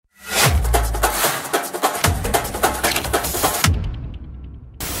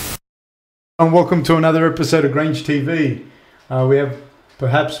And welcome to another episode of Grange TV. We have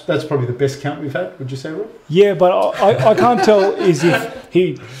perhaps, that's probably the best count we've had, would you say, Rob? Yeah, but I can't tell is if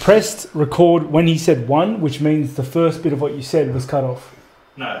he pressed record when he said one, which means the first bit of what you said was cut off.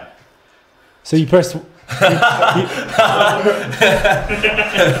 No. So you pressed... We'll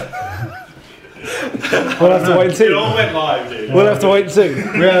have to wait and see. It all went live, dude. We'll have to wait and see.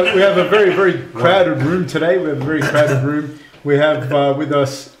 We have a very, very crowded room today. We have a very crowded room. We have with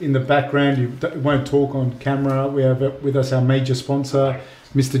us in the background, you won't talk on camera, we have with us our major sponsor,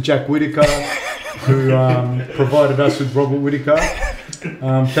 Mr. Jai Whittaker, who provided us with Robert Whittaker.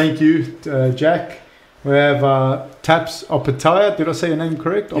 Thank you, Jack. We have Jai Opetaia. Did I say your name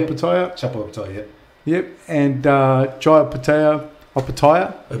correct? Yep. Opetaia? Jai Opetaia, yep. Yep. And Jai Opetaia.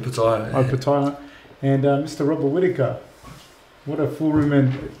 Opetaia. And Mr. Robert Whittaker. What a full room,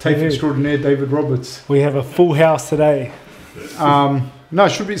 and tape extraordinaire David Roberts. We have a full house today. No, it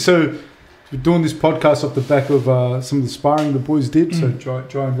should be. So we're doing this podcast off the back of some of the sparring the boys did. So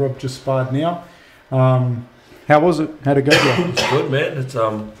Jai and Rob just sparred now. How was it? How'd it go? It's good, man. It's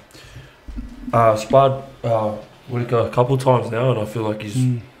sparred Whittaker a couple of times now, and I feel like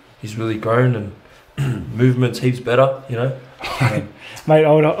he's really grown and movement's heaps better, you know. Mate,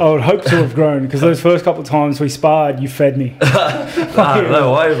 I would hope to have grown, because those first couple of times we sparred, you fed me.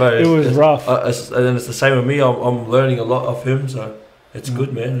 No way, mate. It was rough. And it's the same with me. I'm learning a lot of him, so it's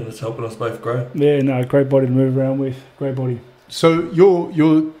good, man, and it's helping us both grow. Yeah, no, great body to move around with. Great body. So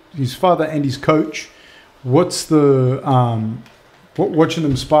you're his father and his coach. What's the watching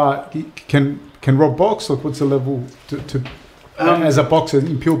them spar? Can Rob box? Like, what's the level to as a boxer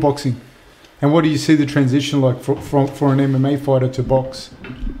in pure boxing? And what do you see the transition like for an MMA fighter to box?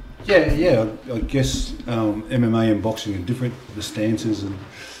 Yeah. I guess MMA and boxing are different. The stances and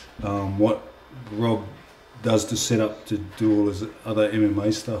what Rob does to set up to do all his other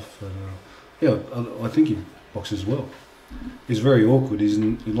MMA stuff. I think he boxes well. He's very awkward. He's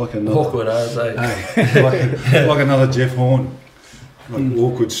like another awkward, I say. like another Jeff Horn. Like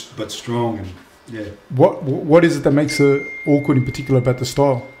awkward but strong. And yeah. What is it that makes it awkward in particular about the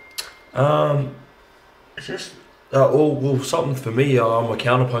style? It's just something for me. I'm a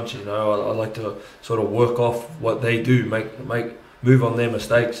counterpuncher, you know. I like to sort of work off what they do, move on their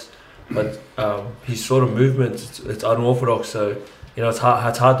mistakes. But his sort of movements, it's unorthodox, so you know it's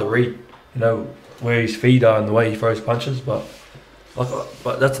hard to read, you know, where his feet are and the way he throws punches. But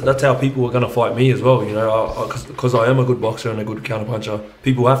that's how people are gonna fight me as well, you know, because I am a good boxer and a good counterpuncher.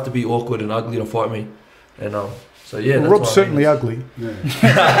 People have to be awkward and ugly to fight me, and so yeah, well, Rob's certainly ugly. Yeah.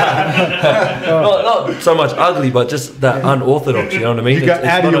 not so much ugly, but just that unorthodox. You know what I mean? You go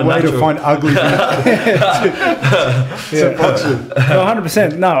out of your way to find ugly. No,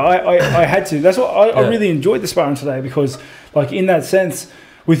 100%. No, I had to. That's what I really enjoyed the sparring today, because, like, in that sense,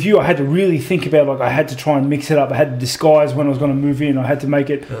 with you, I had to really think about, like, I had to try and mix it up. I had to disguise when I was going to move in. I had to make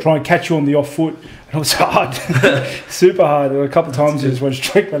it try and catch you on the off foot. And it was hard, super hard. There were a couple of times you just went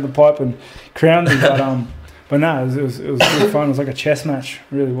straight down the pipe and crowned me, But no, it was really fun. It was like a chess match.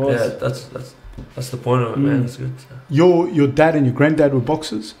 It really was. Yeah, that's the point of it, man. It's good. Your dad and your granddad were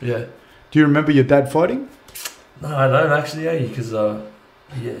boxers? Yeah. Do you remember your dad fighting? No, I don't actually, because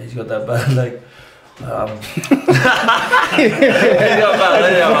he's got that bad leg.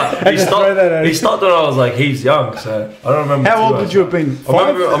 He stopped when I was like he's young, so I don't remember. How old would you have been? I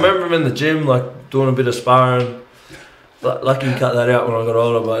remember him in the gym, like doing a bit of sparring. Lucky you cut that out when I got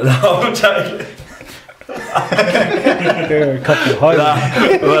older, but no, I'm joking. I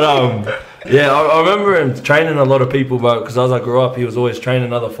remember him training a lot of people, because as I grew up, he was always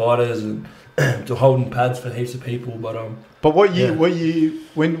training other fighters and holding pads for heaps of people. But what year? Yeah.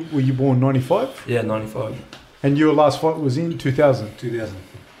 When were you born? 95. Yeah, 95. And your last fight was in 2000. 2000.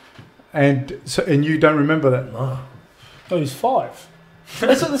 And you don't remember that? No. Oh, he was 5.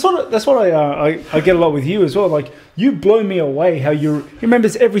 That's what I get a lot with you as well. Like, you blow me away how he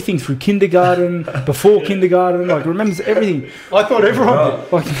remembers everything through kindergarten, before kindergarten, like remembers everything. I thought everyone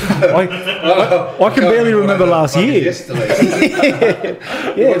did. Like, I can barely remember last year. Yesterday.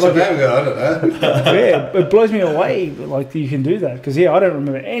 Yeah, What's your name ago? I don't know. Yeah, it blows me away, like, you can do that, because I don't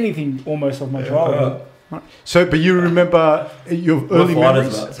remember anything almost of my childhood. Right. So, but you remember your early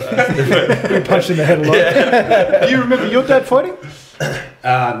memories? We punched in the head a lot. Yeah. Do you remember your dad fighting?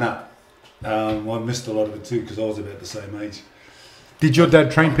 No. I missed a lot of it too, because I was about the same age. Did your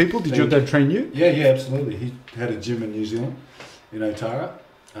dad train people? Did your dad train you? Yeah, absolutely. He had a gym in New Zealand, in Otara.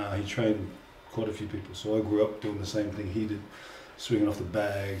 He trained quite a few people, so I grew up doing the same thing he did, swinging off the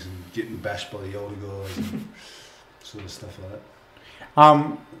bags and getting bashed by the older guys and sort of stuff like that.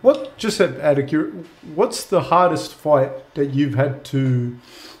 What's the hardest fight that you've had to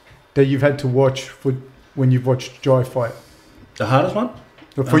that you've had to watch for when you've watched Jai fight? The hardest one?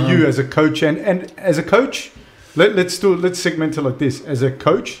 For you as a coach and as a coach, let's segment it like this: as a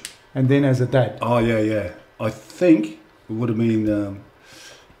coach and then as a dad. Oh yeah. I think it would have been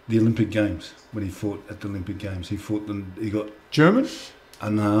the Olympic Games when he fought at the Olympic Games. He got German.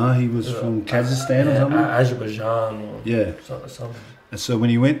 No, he was from Kazakhstan or something. Azerbaijan or something. And so when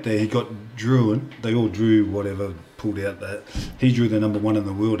he went there, he got drew. They all drew whatever, pulled out that. He drew the number 1 in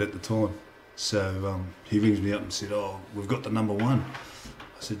the world at the time. So he rings me up and said, "Oh, we've got the number 1."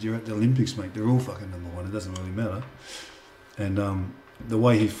 I said, "You're at the Olympics, mate. They're all fucking number 1. It doesn't really matter." And the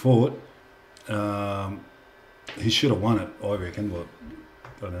way he fought, he should have won it, I reckon. But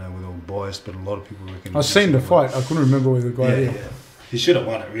I don't know, we're all biased, but a lot of people reckon. I've seen the fight. I couldn't remember where the guy. Yeah. He should have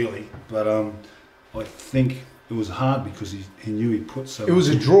won it, really. But I think it was hard because he knew he put so. It was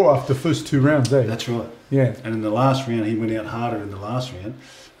a draw after the first 2 rounds, eh? That's right. Yeah. And in the last round, he went out harder in the last round,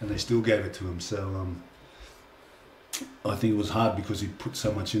 and they still gave it to him. So I think it was hard because he put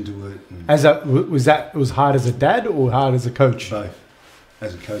so much into it. And it was hard as a dad or hard as a coach? Both,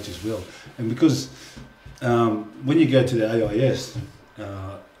 as a coach as well. And because when you go to the AIS,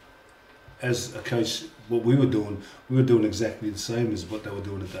 as a coach, what we were doing exactly the same as what they were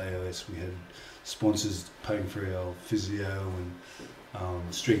doing at the AIS. We had sponsors paying for our physio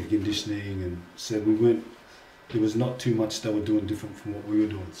and strength conditioning, and so there was not too much they were doing different from what we were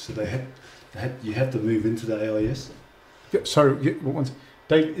doing. So you had to move into the AIS. Yeah, sorry,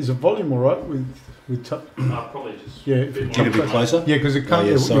 Dave, is the volume all right with Probably just Get a bit closer. Yeah, because it can't.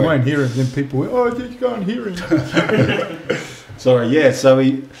 You won't hear it. Then people will, you can't hear it. Sorry, yeah. So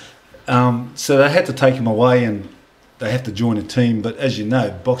so they had to take him away, and they have to join a team. But as you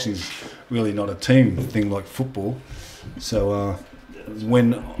know, boxing's really not a team thing like football. So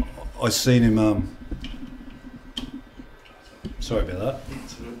when I seen him, sorry about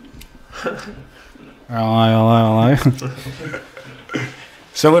that. Hello.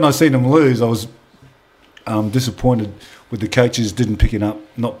 So when I seen him lose, I was disappointed with the coaches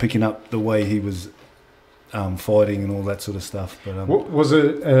not picking up the way he was fighting and all that sort of stuff. But was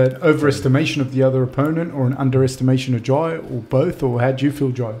it an overestimation of the other opponent or an underestimation of Jai, or both? Or how did you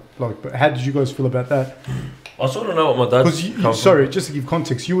feel, Jai? How did you guys feel about that? I sort of know what my dad's just to give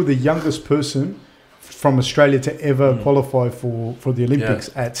context, you were the youngest person from Australia to ever qualify for the Olympics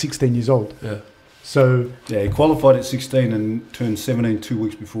at 16 years old. Yeah. So he qualified at 16 and turned 17 2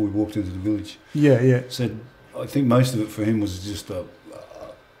 weeks before we walked into the village. Yeah. So I think most of it for him was just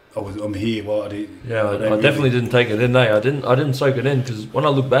I'm here. Well, I definitely didn't take it in. I didn't soak it in, because when I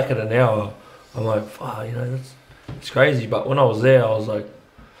look back at it now, I'm like, it's crazy. But when I was there, I was like,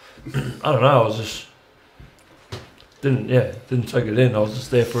 I don't know. I was just didn't take it in. I was just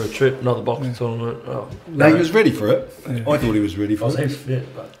there for a trip, another boxing tournament. No, he was ready for it. Yeah. I thought he was ready for it. I was fit,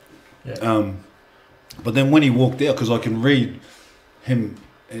 but but then when he walked out, because I can read him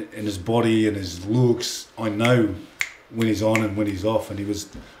in his body and his looks, I know when he's on and when he's off, and he was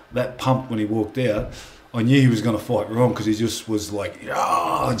that pumped when he walked out. I knew he was going to fight wrong, because he just was like,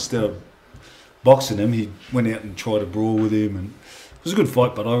 instead of boxing him, he went out and tried to brawl with him, and it was a good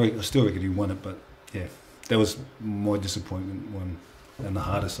fight, but I still reckon he won it. But yeah, that was my disappointment one, and the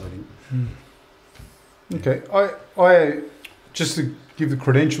hardest, I think. Okay, I just to give the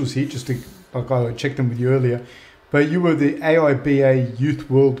credentials here, I checked them with you earlier, but you were the AIBA Youth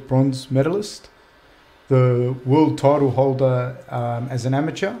World Bronze Medalist, the world title holder as an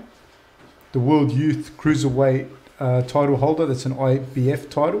amateur, the World Youth Cruiserweight title holder, that's an IBF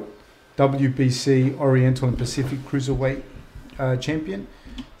title, WBC Oriental and Pacific Cruiserweight champion,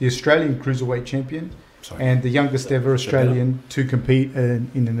 the Australian Cruiserweight champion, and the youngest ever Australian to compete in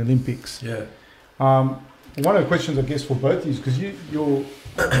an Olympics. Yeah. One of the questions, I guess, for both of you is because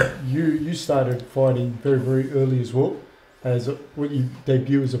you started fighting very, very early as well. When you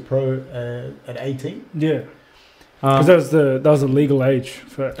debut as a pro at 18. Yeah. Because that was the legal age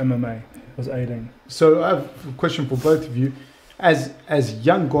for MMA. It was 18. So I have a question for both of you. As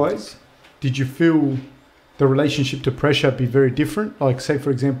young guys, did you feel the relationship to pressure be very different? Like, say,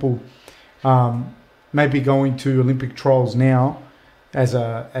 for example, maybe going to Olympic trials now as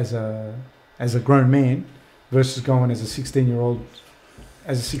a grown man versus going as a 16-year-old.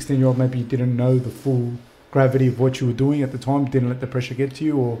 As a 16-year-old, maybe you didn't know the full gravity of what you were doing at the time, didn't let the pressure get to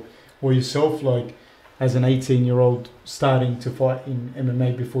you, or yourself, like as an 18-year-old starting to fight in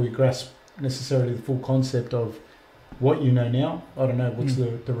MMA before you grasp necessarily the full concept of what you know now. I don't know, what's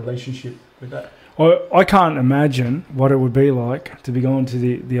the relationship with that? Well, I can't imagine what it would be like to be going to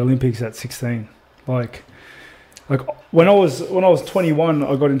the Olympics at 16. Like when I was 21,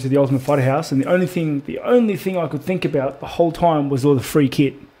 I got into the Ultimate Fighter House, and the only thing I could think about the whole time was all the free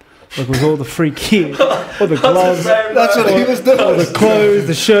kit. like with all the free kit, all the gloves, That's what he was doing. all the clothes,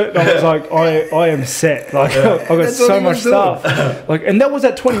 the shirt. And I was like, I am set. Like I got That's what so he much was doing. stuff. Like, and that was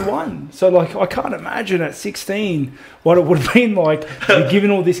at 21. So like, I can't imagine at 16 what it would have been like to be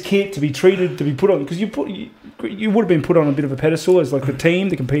given all this kit, to be treated, to be put on, because you would have been put on a bit of a pedestal as like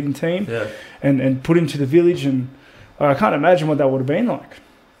the competing team, and put into the village, and I can't imagine what that would have been like.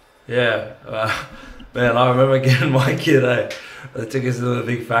 Yeah, man, I remember getting my kid. They took us to the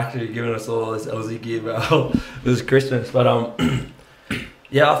big factory, giving us all this LZ gear. It was Christmas, but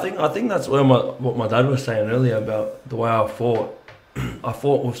yeah, I think that's where what my dad was saying earlier about the way I fought. I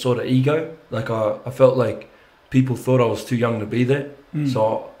fought with sort of ego. Like I felt like people thought I was too young to be there.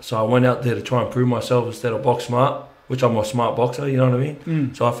 So I went out there to try and prove myself instead of box smart, which I'm a smart boxer. You know what I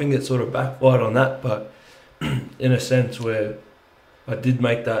mean? So I think it sort of backfired on that, but in a sense where I did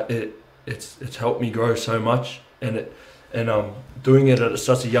make that, it's helped me grow so much, and doing it at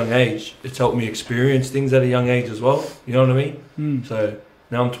such a young age, it's helped me experience things at a young age as well. You know what I mean? So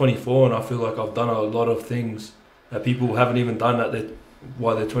now I'm 24, and I feel like I've done a lot of things that people haven't even done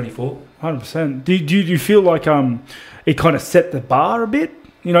while they're 24. 100%. Do you feel like it kind of set the bar a bit?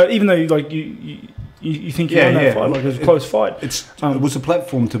 You know, even though like you think you won that fight, like it was a close fight. It was a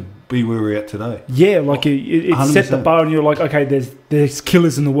platform to be where we're at today. Yeah, like it set the bar, and you're like, okay, there's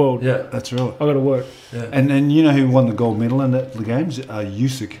killers in the world. Yeah, that's right. I got to work. Yeah. And you know who won the gold medal in the games?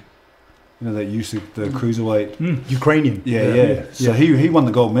 Usyk. You know that Usyk, the cruiserweight Ukrainian. Yeah. So he won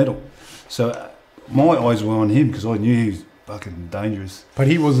the gold medal. So my eyes were on him because I knew he was fucking dangerous. But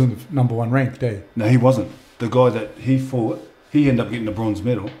he wasn't number one ranked, eh? No, he wasn't. The guy that he fought, he ended up getting the bronze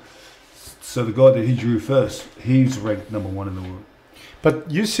medal. So the guy that he drew first, he's ranked number one in the world. But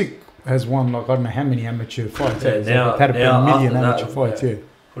Usyk has won like I don't know how many amateur fights. Yeah, He's had about 1 million amateur fights. Yeah.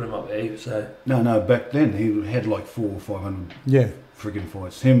 Put him up there. So No. Back then he had like 400 or 500. Yeah. Friggin'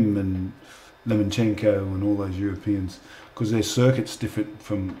 fights. Him and Lemonchenko and all those Europeans, because their circuit's different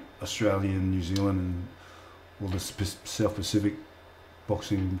from Australia and New Zealand and all the South Pacific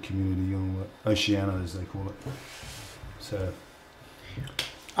boxing community, or Oceania as they call it. So.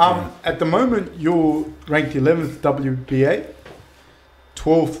 At the moment, you're ranked 11th WBA,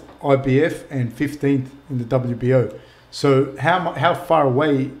 12th IBF, and 15th in the WBO. So how far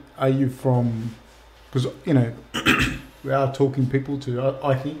away are you from? Because you know we are talking people to.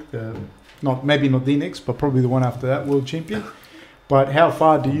 I think maybe not the next, but probably the one after that, world champion. But how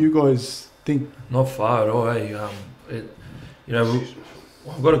far do you guys think? Not far at all.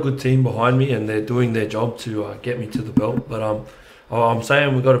 I've got a good team behind me, and they're doing their job to get me to the belt. But I'm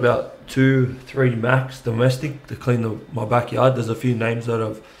saying we've got about 2-3 max domestic to clean my backyard. There's a few names that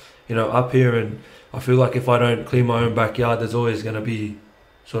have, up here, and I feel like if I don't clean my own backyard, there's always going to be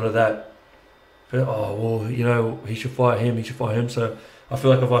sort of that, he should fight him. So I feel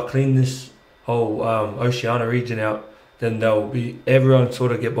like if I clean this whole Oceania region out, then there'll be everyone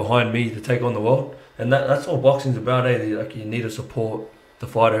sort of get behind me to take on the world. And that's all boxing's about, eh? Like you need to support the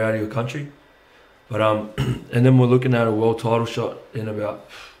fighter out of your country. But and then we're looking at a world title shot in about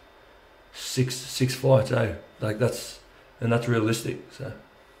six fights, eh? Like that's realistic. So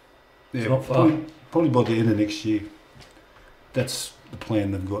it's not far. Probably by the end of next year. That's the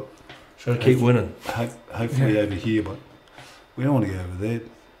plan they've got. Trying to keep winning. Hopefully over here, but we don't want to go over there.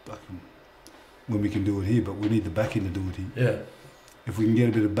 When we can do it here, but we need the backing to do it here. Yeah. If we can get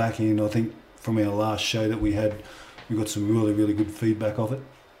a bit of backing, I think from our last show that we had, we got some really, really good feedback of it.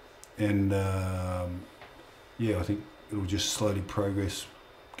 And I think it'll just slowly progress,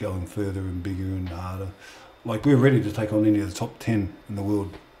 going further and bigger and harder. Like we're ready to take on any of the top 10 in the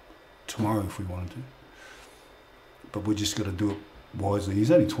world tomorrow if we wanted to. But we just got to do it wisely.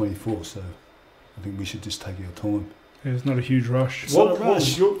 He's only 24, so I think we should just take our time. Yeah, it's not a huge rush.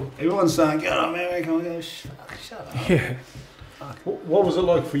 Everyone's saying, "Get on America." I go, shut up. Yeah. What was it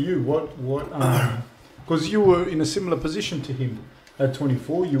like for you? Because you were in a similar position to him at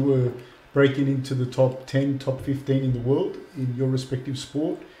 24. You were breaking into the top 10, top 15 in the world in your respective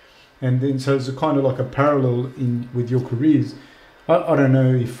sport, and then so it's a kind of like a parallel with your careers. I don't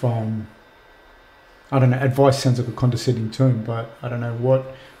know if advice sounds like a condescending term, but I don't know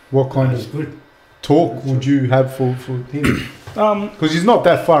what kind of talk would you have for him? Because he's not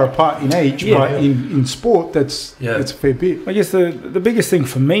that far apart in age, but in sport, that's a fair bit. I guess the biggest thing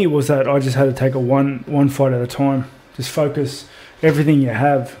for me was that I just had to take it one fight at a time. Just focus everything you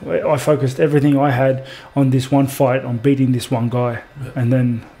have. I focused everything I had on this one fight, on beating this one guy. Yeah. And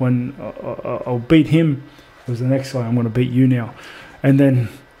then when I'll beat him, it was the next guy, I'm going to beat you now. And then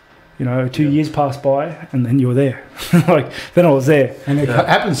 2 years passed by, and then you're there. Then I was there, and it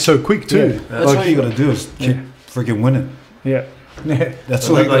happens so quick too. Yeah. That's what you got to do is keep freaking winning. Yeah, Yeah. That's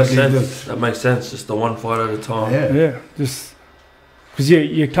And all you got makes to do. sense. That makes sense. Just the one fight at a time. Yeah. Just because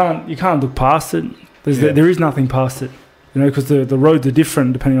you can't look past it. There is nothing past it, because the roads are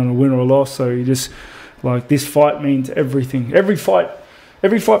different depending on a win or a loss. So you just like this fight means everything. Every fight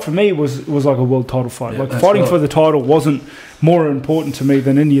for me was like a world title fight. Yeah, like fighting right. for the title wasn't more important to me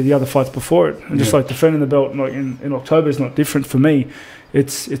than any of the other fights before it. And just Yeah. like defending the belt like in October is not different for me.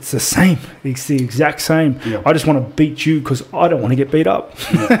 It's the same. It's the exact same. Yeah. I just want to beat you because I don't want to get beat up.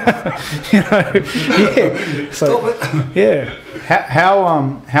 Yeah. So, yeah.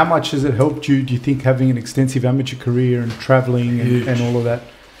 How much has it helped you, do you think, having an extensive amateur career and travelling and all of that?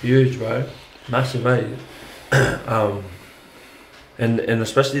 Huge, bro. Massive, mate. And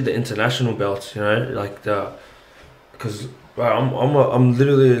especially the international belts, like because I'm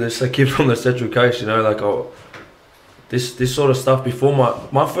literally just a kid from the Central Coast, like this sort of stuff. Before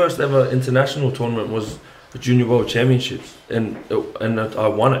my first ever international tournament was the Junior World Championships, and I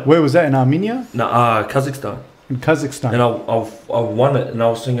won it. Where was that, in Armenia? No, Kazakhstan. In Kazakhstan. And I won it, and I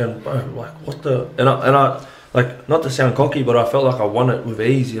was thinking, bro, like what the, and I like, not to sound cocky, but I felt like I won it with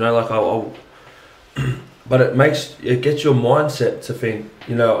ease, like but it gets your mindset to think,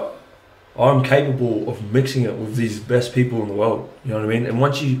 I'm capable of mixing it with these best people in the world. You know what I mean? And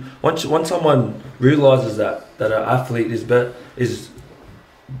once someone realizes that an athlete is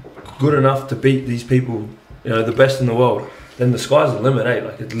good enough to beat these people, the best in the world, then the sky's the limit, eh?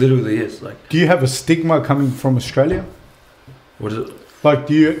 Like it literally is. Like, do you have a stigma coming from Australia? what is it? Like,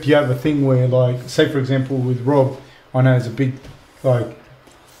 do you have a thing where, like, say for example with Rob, I know it's a big, like,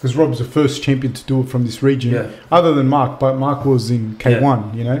 because Rob's the first champion to do it from this region, Yeah. other than Mark, but Mark was in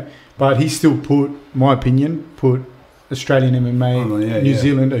K1, but he still put Australian MMA, New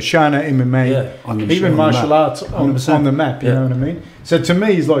Zealand, Oshana MMA, Yeah. even martial arts on 100%. the map, you know what I mean? So to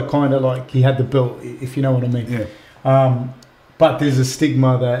me, he's like kind of like he had the belt, if you know what I mean. Yeah. But there's a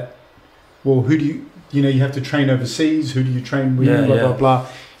stigma that, well, who do you have to train overseas, who do you train with, blah, blah, blah,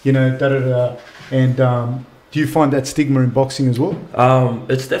 and do you find that stigma in boxing as well?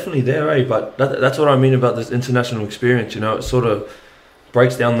 It's definitely there, eh? But that's what I mean about this international experience. It sort of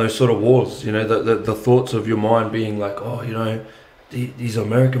breaks down those sort of walls. The thoughts of your mind being like, oh, these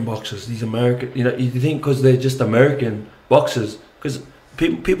American boxers, these American. You think because they're just American boxers, because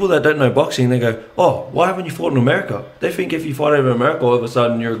people that don't know boxing, they go, oh, why haven't you fought in America? They think if you fight over America, all of a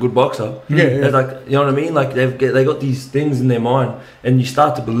sudden you're a good boxer. Yeah. They're like, you know what I mean? Like they got these things in their mind, and you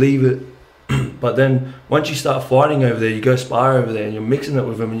start to believe it. But then once you start fighting over there, you go spar over there and you're mixing it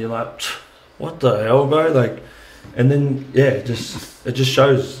with them, and you're like, what the hell, bro? Like, and then it just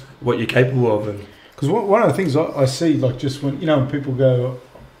shows what you're capable of. Because one of the things I see, like, just when when people go,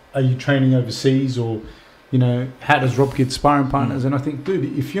 are you training overseas, or how does Rob get sparring partners? And I think,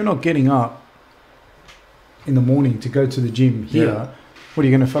 dude, if you're not getting up in the morning to go to the gym here, what are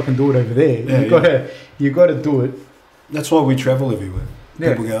you going to fucking do it over there? You got to do it. That's why we travel everywhere.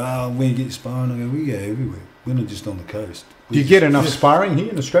 Yeah. People go, where you get sparring? I go, we go everywhere. We're not just on the coast. Do you get enough sparring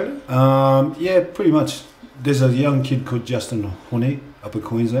here in Australia? Yeah, pretty much. There's a young kid called Justin Honey up in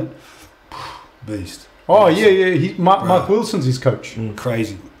Queensland. Beast. Oh, yeah. Mark Wilson's his coach.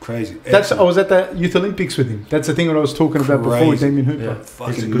 Crazy. I was at the Youth Olympics with him. That's the thing that I was talking about before with Damien Hooper. Yeah.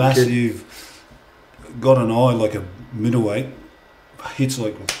 Fucking massive. Got an eye like a middleweight. Hits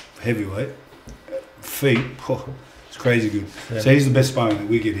like a heavyweight. Feet. It's crazy good. Yeah. So he's the best sparring that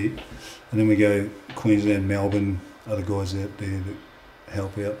we get here. And then we go Queensland, Melbourne, other guys out there that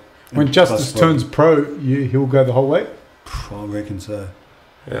help out. When And Justice plus, turns pro, he'll go the whole way? I reckon so.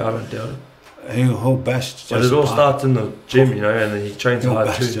 Yeah, I don't doubt it. He'll bash But it Jason all Parker. starts in the gym, and then he trains He'll hard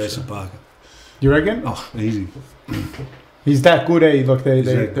bash too. Jason Parker. You reckon? Oh, easy. He's that good, eh? Like they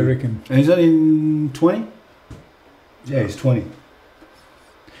that good. reckon. And he's only 20? Yeah, he's 20.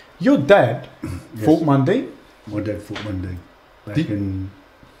 Your dad Yes. fought Monday. My dad fought one day back Did- in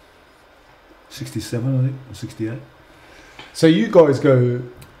 67, I think, or 68. So you guys go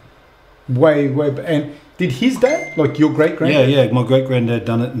way back. And did his dad, like your great granddad? Yeah. My great granddad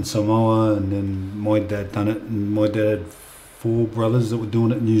done it in Samoa, and then my dad done it, and my dad had 4 brothers that were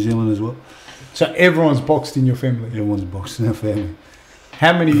doing it in New Zealand as well. So everyone's boxed in your family. Everyone's boxed in our family.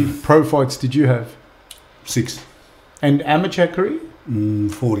 How many pro fights did you have? 6, And amateur career?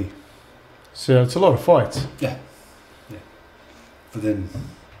 40. So it's a lot of fights. But then,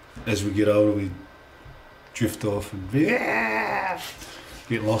 as we get older, we drift off and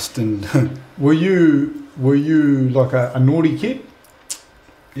get lost. And Were you like a naughty kid?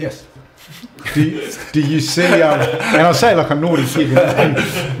 yes, Do you see? And I say like a naughty kid.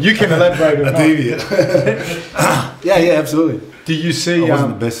 And you can elaborate on a that. deviant. yeah, absolutely. Do you see? I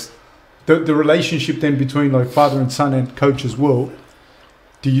wasn't the best the relationship then between like father and son and coach as well.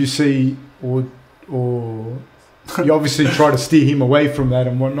 Do you see or you obviously try to steer him away from that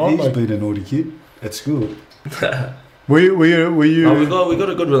and whatnot? He's been a naughty kid at school. Were you? Oh, we got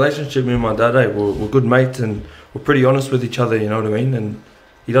a good relationship with my dad. We're good mates and we're pretty honest with each other. You know what I mean? And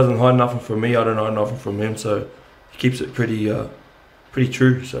he doesn't hide nothing from me. I don't hide nothing from him. So he keeps it pretty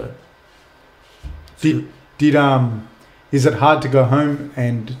true. So did is it hard to go home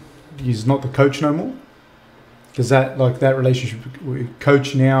and he's not the coach no more? Does that relationship with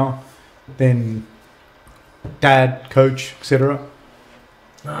coach now, then dad, coach, etc.?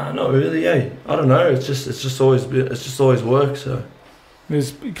 Nah, not really. I don't know. It's just always work. So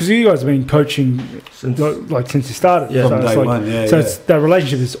because you guys have been coaching since you started. Yeah, so from day one. Yeah, so it's, that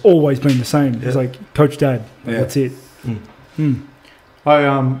relationship has always been the same. Yeah. It's like coach, dad. That's it.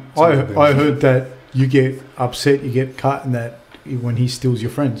 I heard that you get upset, you get cut, and that when he steals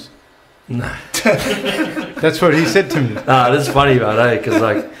your friends. Nah. That's what he said to me. Nah, that's funny, man. Because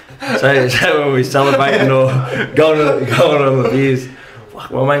say when we celebrating or going on the beers,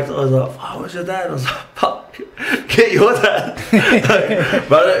 fuck, my mate was like, "Oh, what's your dad?" I was like, "Fuck, get your dad."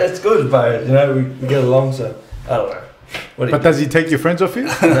 But it's good, bro. You know, we get along. So I don't know. But does he take your friends off you?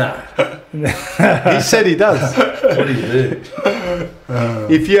 Nah. He said he does. What do you do?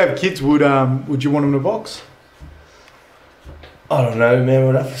 If you have kids, would you want them to box? I don't know, man.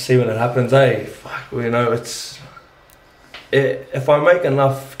 We'll have to see when it happens. Fuck, you know, if I make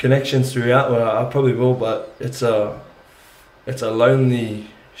enough connections throughout, well, I probably will. But it's a lonely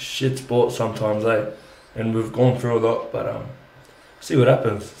shit sport sometimes, and we've gone through a lot. But see what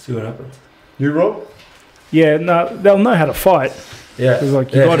happens. You, Rob? Yeah, no, they'll know how to fight. Yeah, It's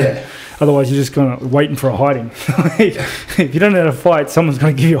like you got it. Otherwise, you're just kind of waiting for a hiding. If you don't know how to fight, someone's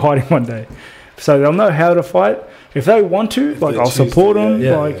going to give you a hiding one day. So they'll know how to fight. If they want to, I'll support them.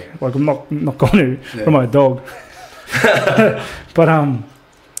 Like I'm not going to. Yeah. I'm my dog. But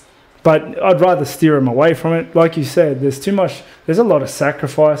I'd rather steer them away from it. Like you said, there's a lot of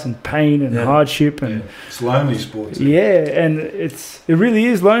sacrifice and pain and hardship and it's lonely sports. and it really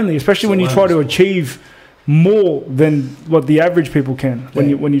is lonely, especially when you try to achieve more than what the average people can.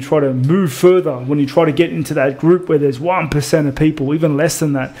 When you try to move further, when you try to get into that group where there's 1% of people, even less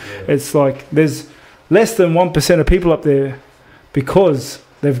than that, it's like there's less than 1% of people up there because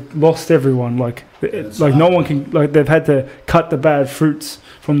they've lost everyone. No one can. They've had to cut the bad fruits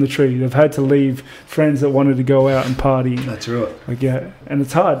from the tree. They've had to leave friends that wanted to go out and party. That's right. And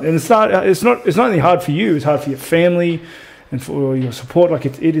it's hard. And it's not only hard for you. It's hard for your family and for your support.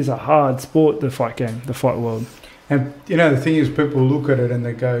 It is a hard sport, the fight world. And the thing is, people look at it and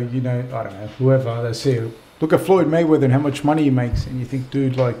they go, I don't know, whoever they see, look at Floyd Mayweather and how much money he makes, and you think,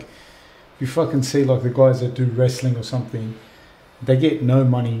 dude, you fucking see the guys that do wrestling or something, they get no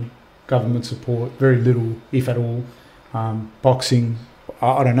money, government support, very little, if at all. Boxing,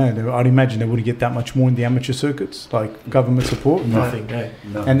 I don't know. I'd imagine they wouldn't get that much more in the amateur circuits, government support. Nothing,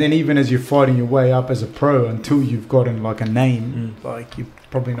 No. And then even as you're fighting your way up as a pro, until you've gotten a name, you're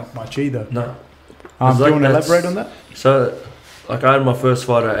probably not much either. No. Do you want to elaborate on that? So, I had my first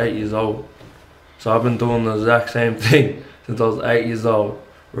fight at 8 years old. So I've been doing the exact same thing since I was 8 years old.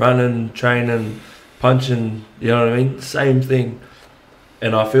 Running, training, punching, you know what I mean? Same thing.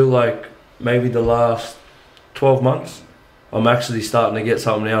 And I feel like maybe the last 12 months, I'm actually starting to get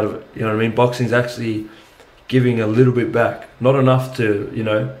something out of it. You know what I mean? Boxing's actually giving a little bit back. Not enough to,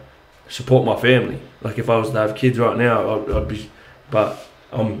 support my family. If I was to have kids right now, I'd be... But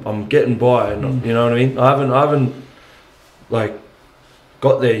I'm getting by, and you know what I mean? I haven't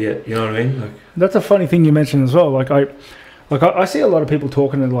got there yet, you know what I mean? That's a funny thing you mentioned as well. I see a lot of people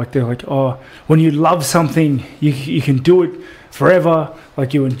talking and they're like, oh, when you love something, you can do it forever.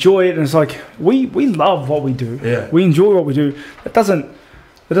 You enjoy it, and it's we love what we do. Yeah. We enjoy what we do. It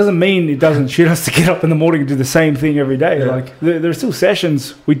doesn't mean it doesn't shoot us to get up in the morning and do the same thing every day. Yeah. There are still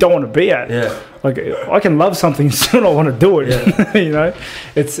sessions we don't want to be at. Yeah. I can love something and still not want to do it. Yeah.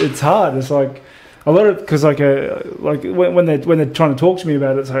 It's hard. It's a lot of, because when they're trying to talk to me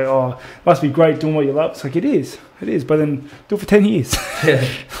about it, it's oh, it must be great doing what you love. It's it is, but then do it for 10 years. Yeah.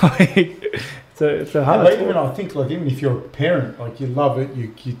 It's a hard. Even I think even if you're a parent, you love it,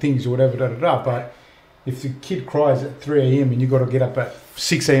 you things or whatever, but if the kid cries at 3 a.m. and you got to get up at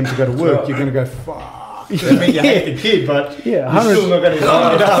 6 a.m. to go to work, you're going to go, fuck. I mean, you hate the kid, but you're still not going to get up.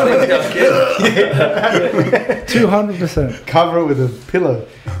 200%. Cover it with a pillow.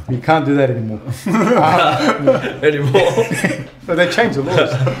 You can't do that anymore. So they changed the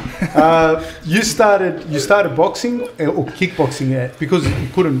laws. You started boxing or kickboxing because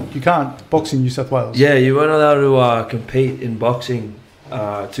you can't box in New South Wales. Yeah, you weren't allowed to compete in boxing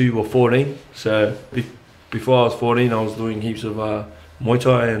till you were 14. So before I was 14, I was doing heaps of Muay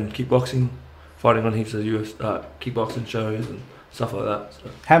Thai and kickboxing, fighting on heaps of US kickboxing shows and stuff like that. So.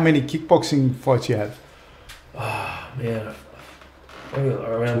 How many kickboxing fights you have? Man, maybe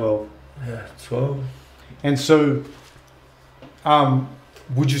around 12. Yeah, 12. And so,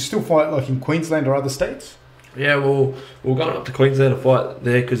 would you still fight like in Queensland or other states? Yeah, well, we're going up to Queensland to fight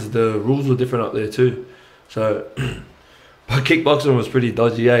there because the rules were different up there too. So, but kickboxing was pretty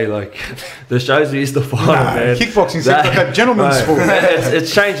dodgy, eh? Like, the shows we used to fight, man. Kickboxing seems like a gentleman's sport.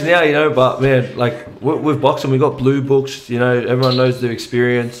 It's changed now, you know, but man, like, with boxing, we got blue books, you know, everyone knows their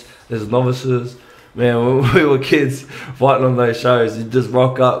experience. There's novices. Man, when we were kids fighting on those shows, you'd just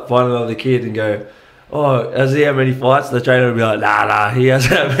rock up, find another kid and go, oh, has he had many fights? The trainer would be like, nah, he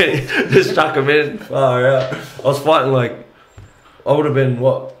hasn't had many. Just chuck him in. Far out. I was fighting like, I would have been,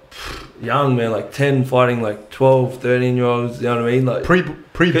 young, man, like 10, fighting like 12, 13-year-olds, you know what I mean? Like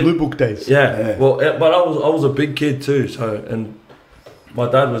Pre-blue book days. Yeah. Well, but I was a big kid too, so, and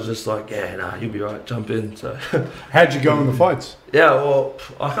my dad was just like, yeah, nah, you'll be right, jump in. So How'd you go in the fights? Yeah, well,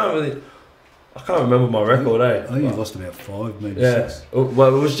 I can't remember my record, I think you lost about 5, maybe 6.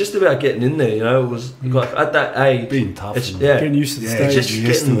 Well, it was just about getting in there, you know. It was like at that age, being tough. Getting used to the stage.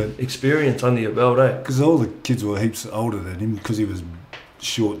 Just getting experience under your belt, eh? Because all the kids were heaps older than him because he was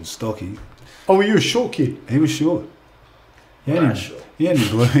short and stocky. Oh, were you a short kid? He was short. He only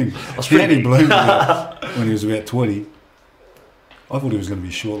bloomed. He only bloomed when he was about 20. I thought he was going to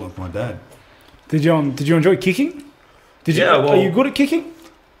be short like my dad. Did you enjoy kicking? Are you good at kicking?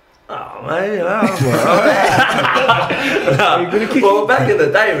 Oh man, well, back in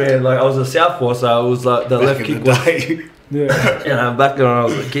the day, man, like I was a southpaw, so I was like the left kick. Yeah, back when I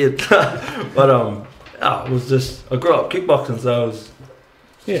was a kid. But it was just I grew up kickboxing, so I was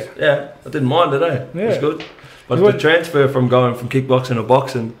I didn't mind it, eh? Yeah. It was good. But the transfer from going from kickboxing to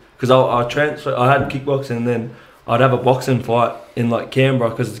boxing, because I had kickboxing and then I'd have a boxing fight in like Canberra,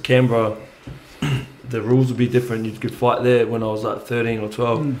 because Canberra. The rules would be different. You could fight there when I was like 13 or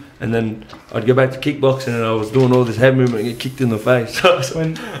 12, and then I'd go back to kickboxing and I was doing all this head movement and get kicked in the face.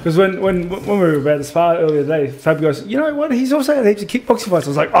 Because when we were about to spar earlier today, Fab goes, you know what? He's also had heaps of kickboxing fights. I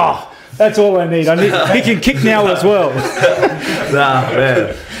was like, oh, that's all I need. He can kick now as well. Nah,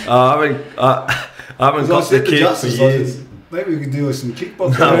 man. I haven't got the kick for years. Maybe we could do some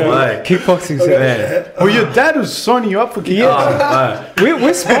kickboxing. No way. Kickboxing, man. Well, your dad was signing you up for kickboxing. Yeah.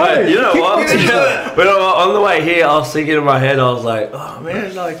 We're sparring. You know what? But on the way here, I was thinking in my head, I was like, oh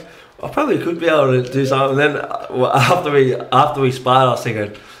man, like I probably could be able to do something. And then after we sparred, I was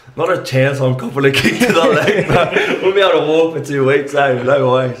thinking, not a chance I'm copping a kick to the leg. We'll be able to walk for 2 weeks, eh?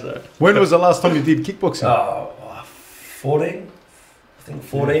 No way. So. When was the last time you did kickboxing? 14. I think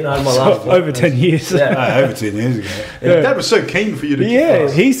 14. I had my last over 10 years. Yeah, over 10 years ago. Yeah. Dad was so keen for you to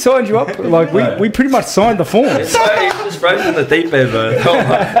kickbox. He signed you up. Like we pretty much signed the form. He just throws in the deep end, man.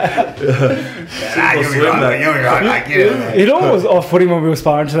 It all was off-putting when we were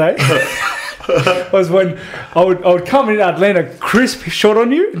sparring today. Was when I would come in, I'd land a crisp shot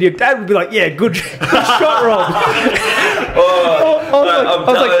on you, and your dad would be like, "Yeah, good shot, Rob."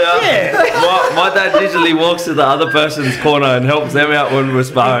 My dad usually walks to the other person's corner and helps them out when we're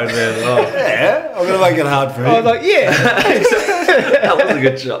sparring, man. Oh. Yeah, I'm gonna make it hard for him. I was like, "Yeah, that was a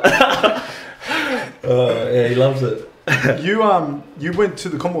good shot." Yeah, he loves it. You went to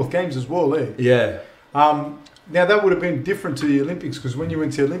the Commonwealth Games as well, eh? Yeah. Now that would have been different to the Olympics, because when you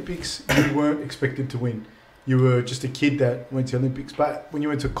went to the Olympics, you weren't expected to win. You were just a kid that went to the Olympics. But when you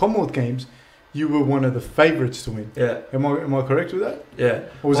went to Commonwealth Games, you were one of the favourites to win. Yeah. Am I correct with that? Yeah.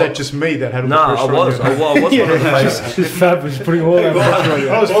 Or was that just me that had all the I pressure was. on you? I was one of the favourites. Fab was putting all that pressure on you.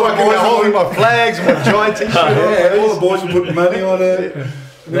 I was fucking holding my flags and my Jai t-shirt. Yeah, all the boys were putting money on it. And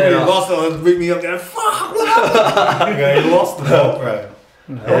then when he lost it, I'd ring me up going, fuck, what happened? He lost the ball, bro.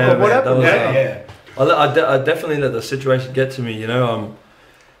 Yeah, what happened? Yeah. I definitely let the situation get to me, you know.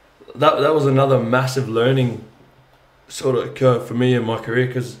 That was another massive learning sort of curve for me in my career,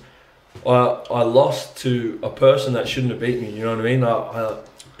 because I lost to a person that shouldn't have beat me. You know what I mean?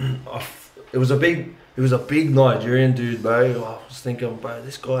 It was a big Nigerian dude, bro. I was thinking, bro,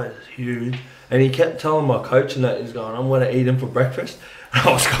 this guy is huge, and he kept telling my coach and that he's going, I'm going to eat him for breakfast. And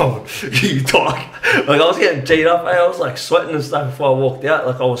I was going, you talk. Like I was getting cheated up. I was like sweating and stuff before I walked out.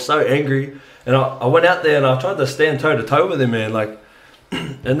 Like I was so angry. And I went out there and I tried to stand toe to toe with him, man. Like,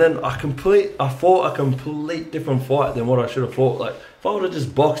 and then I fought a complete different fight than what I should have fought. Like, if I would have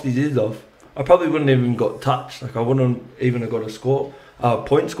just boxed his ears off, I probably wouldn't have even got touched. Like, I wouldn't even have got a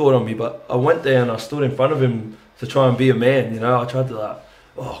point scored on me. But I went there and I stood in front of him to try and be a man. You know, I tried to like,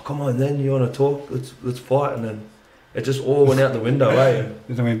 oh come on, then you want to talk? Let's fight. And then it just all went out the window, eh?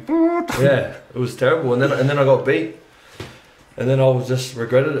 Yeah, it was terrible. And then I got beat, and then I was just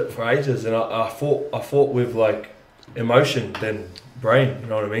regretted it for ages. And I fought with like emotion than brain. You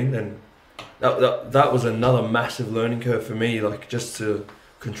know what I mean? And that was another massive learning curve for me. Like just to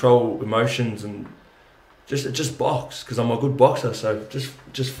control emotions and just box, because I'm a good boxer. So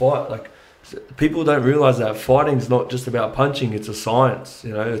just fight. Like people don't realize that fighting's not just about punching. It's a science.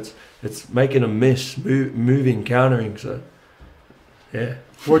 You know, it's making a miss, moving, countering. So yeah.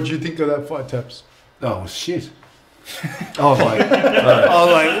 What did you think of that fight, Taps? Oh shit! I was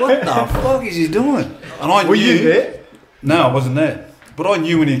like, what the fuck is he doing? And I Were you there? No, I wasn't there. But I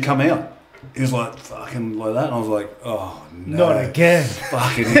knew when he'd come out. He was like fucking like that, and I was like, oh no, Not again.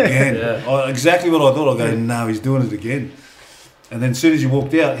 fucking again. Yeah. Exactly what I thought. I go, no, he's doing it again. And then as soon as he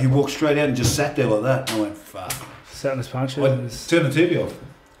walked out, he walked straight out and just sat there like that. And I went, fuck. Sat on his punches. I turned the TV off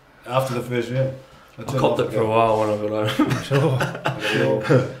after the first round. I copped it for a while when I got home.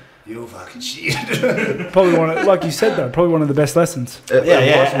 Sure. You're fucking shit. Probably like you said though, probably one of the best lessons.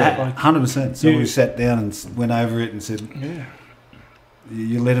 Yeah, 100%. So You- we sat down and went over it and said, Yeah.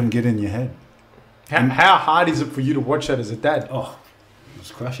 you let him get in your head. How hard is it for you to watch that as a dad? Oh, it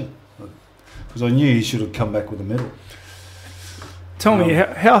was crushing. Because I knew he should have come back with a medal. Tell me,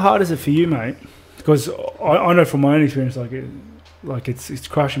 how hard is it for you, mate? Because I know from my own experience, it's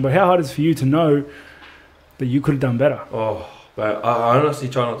crushing. But how hard is it for you to know that you could have done better? Oh, but I honestly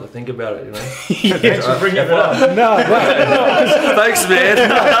try not to think about it. You know. Thanks for bringing it up. No, Thanks, man.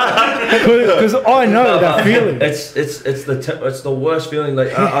 because I know that feeling. It's the worst feeling.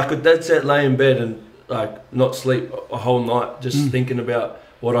 Like I could dead set lay in bed and like not sleep a whole night just thinking about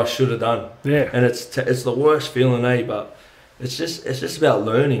what I should have done. Yeah, And it's the worst feeling, eh? But it's just about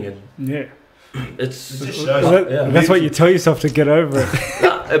learning, and yeah. it's That's what you tell yourself to get over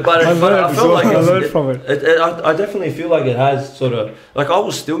it. but I feel like I learned it's, from it. I definitely feel like it has sort of like I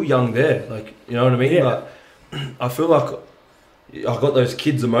was still young there, like you know what I mean. Yeah. Like, I feel like I got those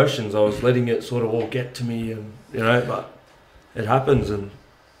kids' emotions. I was letting it sort of all get to me, and you know, but it happens, and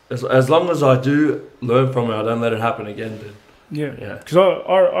as long as I do learn from it, I don't let it happen again. Then Yeah, because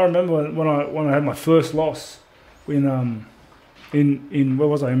I remember when I had my first loss in where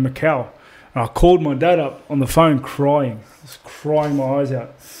was I, in Macau, and I called my dad up on the phone crying, just crying my eyes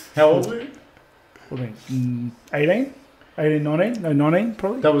out. How old were you? What do you mean, 18, 19? No, 19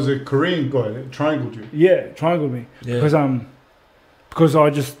 probably. That was a Korean guy that triangled you. Yeah, triangled me yeah, because I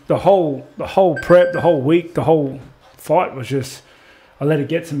just the whole prep, the whole week, the whole fight was just. I let it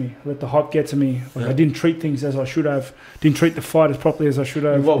get to me. I let the hype get to me. Like I didn't treat things as I should have. Didn't treat the fight as properly as I should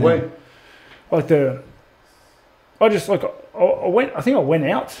have. In what way? Like I just like I went. I think I went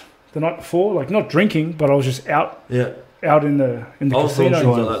out the night before. Like not drinking, but I was just out yeah. in the I was doing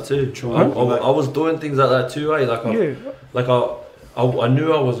casino. things like that too. I was doing things like that too, eh? I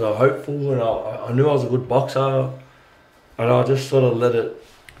knew I was a hopeful, and I knew I was a good boxer, and I just sort of let it.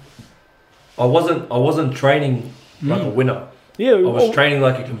 I wasn't training like a winner. Yeah, I was training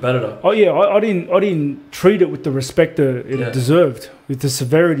like a competitor. Oh yeah, I didn't treat it with the respect that it deserved, with the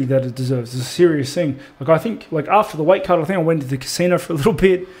severity that it deserves. It's a serious thing. Like I think, like after the weight cut, I think I went to the casino for a little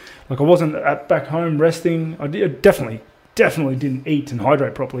bit. Like I wasn't back home resting. I definitely didn't eat and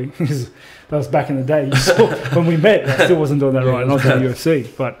hydrate properly because that was back in the day. You saw when we met, I still wasn't doing that right. Not in the UFC,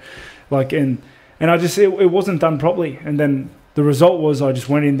 but like and I just it wasn't done properly. And then the result was I just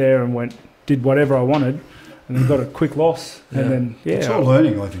went in there and did whatever I wanted. And then got a quick loss, and then it's all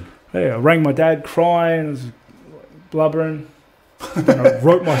learning, I think. Yeah, I rang my dad crying, I was blubbering. And I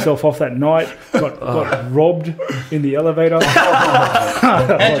wrote myself off that night. Got robbed in the elevator.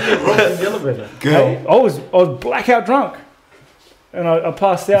 How'd you get robbed in the elevator? Hey, I was blackout drunk, and I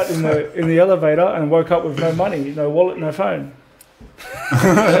passed out in the elevator and woke up with no money, no wallet, no phone.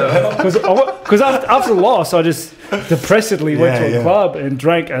 Because after the loss, I just depressedly went to a club and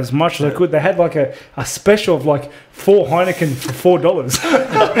drank as much as I could. They had like a special of like 4 Heineken for $4.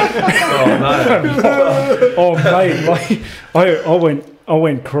 Oh mate, like I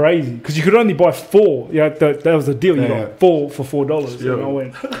went crazy because you could only buy 4. Yeah, that was the deal. You got 4 for $4, and I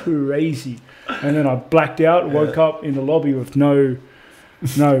went crazy. And then I blacked out, woke up in the lobby with no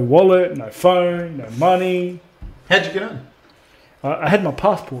wallet, no phone, no money. How'd you get on? I had my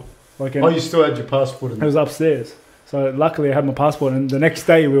passport. You still had your passport? It was upstairs. So luckily I had my passport, and the next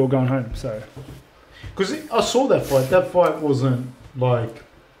day we were going home. So, because I saw that fight. That fight wasn't like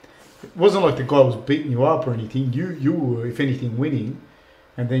the guy was beating you up or anything. You were, if anything, winning,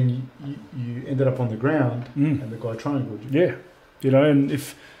 and then you ended up on the ground, and the guy triangled you. Yeah, and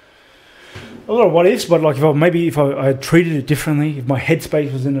if a lot of what ifs, but like if I had treated it differently, if my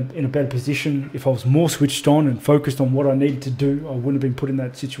headspace was in a better position, if I was more switched on and focused on what I needed to do, I wouldn't have been put in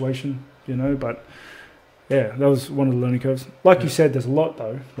that situation, you know. But yeah, that was one of the learning curves. Like you said, there's a lot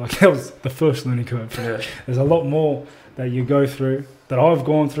though. Like that was the first learning curve. Yeah. There's a lot more that you go through, that I've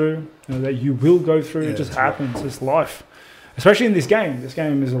gone through, you know, that you will go through. It just happens. Right. It's life. Especially in this game. This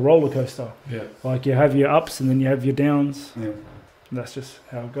game is a roller coaster. Yeah. Like you have your ups and then you have your downs. Yeah. And that's just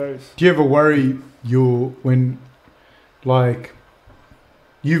how it goes. Do you ever worry when like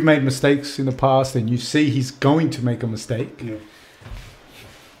you've made mistakes in the past and you see he's going to make a mistake? Yeah.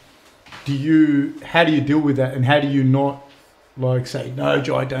 How do you deal with that, and how do you not like say, no,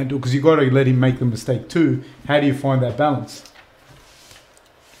 Jai, don't do it, because you got to let him make the mistake too? How do you find that balance?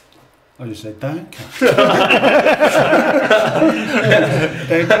 I just say, don't come.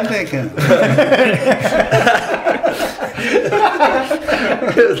 Don't come.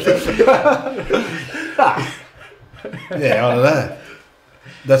 Yeah, I don't know.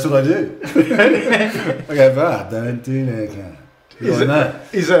 That's what I do. I go, don't do that.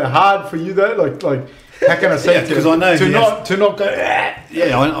 Is it hard for you though? Like how can I say it because I know to not go?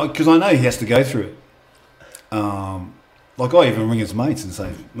 Yeah, because I know he has to go through it. Like I even ring his mates and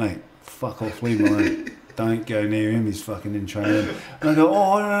say, mate, fuck off, leave him alone. Don't go near him. He's fucking in training. And I go,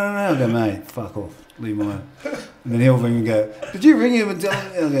 oh no. I go, mate, fuck off, leave him alone. And then he'll ring and go, did you ring him and tell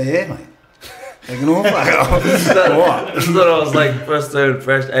him? I'll go, yeah, mate. They can all fuck off. This is what I was like first turn,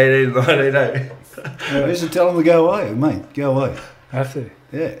 fresh 18, 19, eh? I used to tell him to go away, mate. Go away. Have to.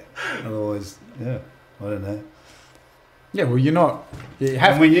 Yeah. Otherwise, yeah. I don't know. Yeah. Well, you're not.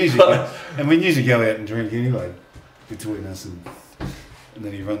 And we usually go out and drink anyway between us, and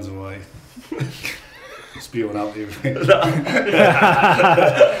then he runs away, spewing up everything.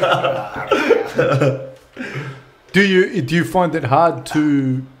 Do you find it hard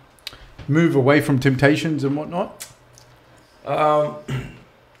to move away from temptations and whatnot?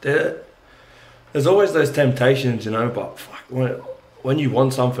 There's always those temptations, you know, but fuck, when you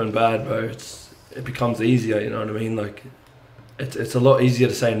want something bad, bro, it becomes easier, you know what I mean? Like, it's a lot easier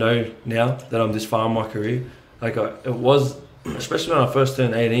to say no now that I'm this far in my career. Like, it was, especially when I first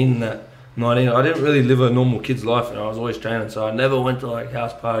turned 18 and 19, I didn't really live a normal kid's life, and I was always training, so I never went to, like,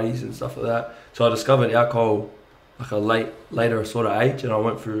 house parties and stuff like that. So I discovered alcohol, like, a later sort of age, and I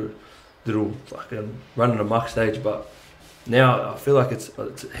went through little fucking running amok stage, but now I feel like it's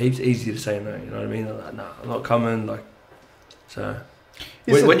heaps easier to say no, you know what I mean? I'm like, nah, I'm not coming, like, so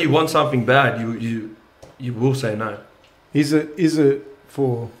when you want something bad, you will say no. Is it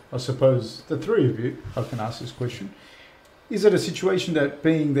for, I suppose, the three of you, I can ask this question, is it a situation that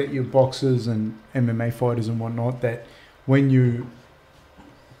being that you're boxers and MMA fighters and whatnot, that when you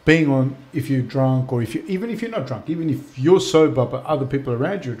if you're drunk, or even if you're not drunk, even if you're sober but other people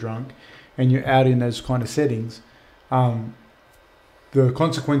around you are drunk and you're out in those kind of settings, the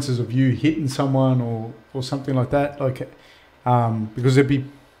consequences of you hitting someone or something like that, like because there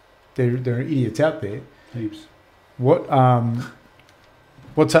are idiots out there. Heaps. What's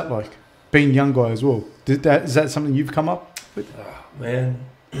that like? Being a young guy as well. Is that something you've come up with? Oh, man,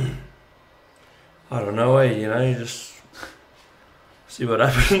 I don't know. You know, you just see what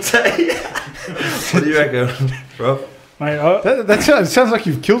happens. What do you reckon, bro? Mate, that sounds like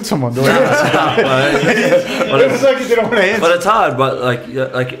you've killed someone. The way but it's hard. But like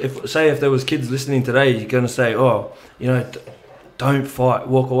if there was kids listening today, you're gonna say, oh, you know, don't fight,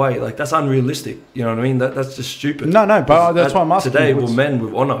 walk away. Like, that's unrealistic. You know what I mean? That's just stupid. No, but that's why I'm asking. Today, we're men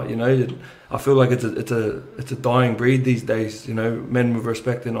with honor. You know, I feel like it's a dying breed these days. You know, men with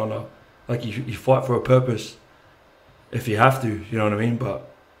respect and honor. Like, you fight for a purpose if you have to. You know what I mean? But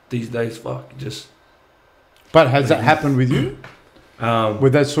these days, fuck, just. But has that happened with you?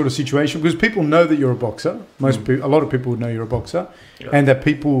 With that sort of situation? Because people know that you're a boxer. A lot of people would know you're a boxer. Yeah. And that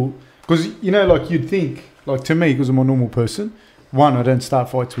people... Because, you know, like, you'd think... Like, to me, because I'm a normal person, one, I don't start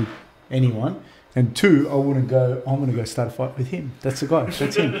fights with anyone. And two, I wouldn't go, I'm going to go start a fight with him. That's the guy.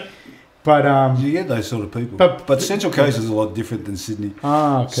 That's him. But... you get those sort of people. But Central Coast is a lot different than Sydney.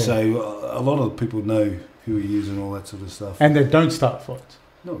 Ah, okay. So a lot of people know who he is and all that sort of stuff. And they don't start fights?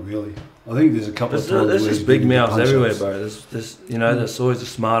 Not really. I think there's a couple of times there's just big mouths everywhere, bro. There's you know, there's always the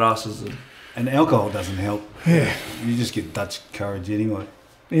smart asses. And alcohol doesn't help. Yeah. You just get Dutch courage anyway.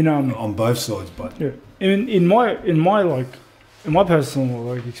 On both sides, but yeah. In my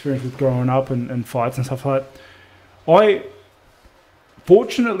personal experience with growing up and fights and stuff like that,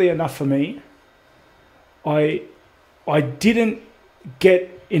 fortunately enough for me, I didn't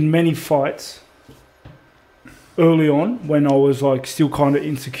get in many fights early on when I was like still kind of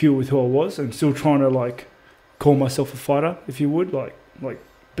insecure with who I was and still trying to like call myself a fighter, if you would, like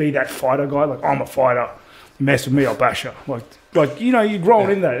be that fighter guy. Like, I'm a fighter. You mess with me, I'll bash you. Like you know, you're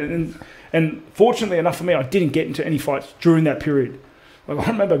growing in that. And fortunately enough for me, I didn't get into any fights during that period. Like,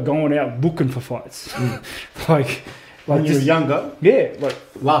 I remember going out looking for fights. like when you were younger? Yeah, like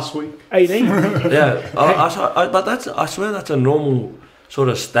last week. 18. Yeah, I swear that's a normal sort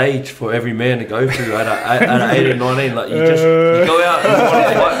of stage for every man to go through at 18, 19. Like, you go out and you want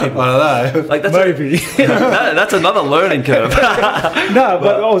to fight people. I don't know. Like, Maybe. That's another learning curve. No,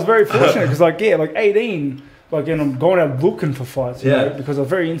 but I was very fortunate because, like 18, like, and I'm going out looking for fights, you know, because I was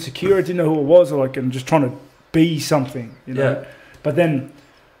very insecure. I didn't know who it was, or like, and just trying to be something, you know.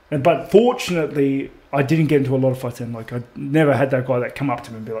 But fortunately, I didn't get into a lot of fights then. Like, I never had that guy that come up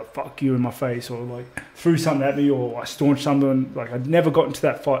to me and be like, fuck you in my face, or like threw something at me, or I staunched someone. Like, I never got into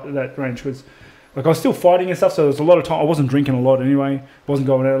that range because, like, I was still fighting and stuff, so there was a lot of time. I wasn't drinking a lot anyway, wasn't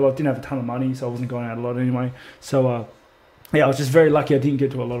going out a lot, didn't have a ton of money, so I wasn't going out a lot anyway. So, I was just very lucky I didn't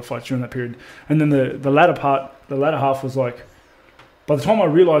get to a lot of fights during that period. And then the latter half was like, by the time I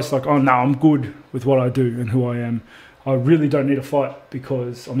realised, like, oh no, I'm good with what I do and who I am, I really don't need a fight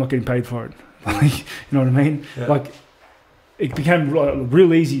because I'm not getting paid for it. Like, you know what I mean? Yeah. Like, it became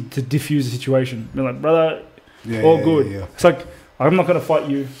real easy to diffuse the situation. Be like, brother, all good. Yeah. It's like, I'm not going to fight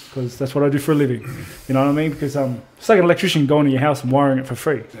you because that's what I do for a living. You know what I mean? Because it's like an electrician going to your house and wiring it for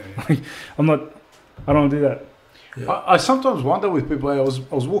free. Like, I don't do that. Yeah. I sometimes wonder with people. I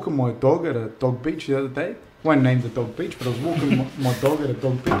was walking my dog at a dog beach the other day. I won't name the dog beach, but I was walking my dog at a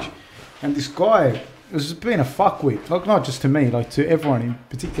dog beach, and this guy was being a fuckwit. Like, not just to me, like to everyone in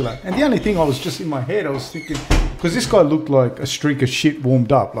particular. And the only thing I was just in my head, I was thinking, because this guy looked like a streak of shit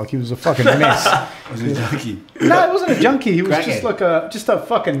warmed up, like he was a fucking mess. Was he a junkie? No, it wasn't a junkie. He was Crackhead. just like a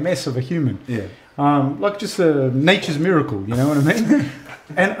fucking mess of a human. Yeah. Like just a nature's miracle. You know what I mean?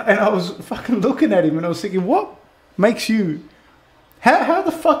 and I was fucking looking at him, and I was thinking, what makes you? How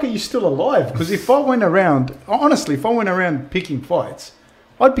the fuck are you still alive? Because if I went around picking fights,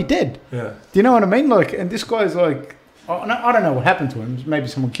 I'd be dead. Yeah. Do you know what I mean? Like, and this guy's like, I don't know what happened to him. Maybe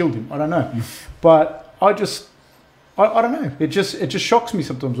someone killed him. I don't know. But I don't know. It just shocks me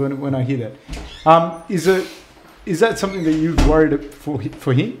sometimes when I hear that. Is that something that you've worried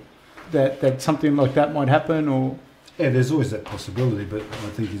for him? That something like that might happen, or? Yeah, there's always that possibility, but I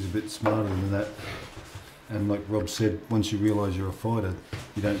think he's a bit smarter than that. And like Rob said, once you realise you're a fighter,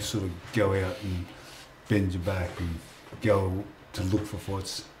 you don't sort of go out and bend your back and go to look for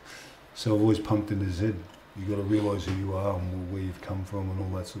fights. So I've always pumped in his head, you've got to realise who you are and where you've come from and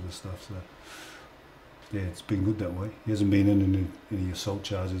all that sort of stuff. So yeah, it's been good that way. He hasn't been in any assault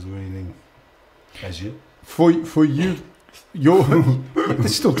charges or anything as yet. For you,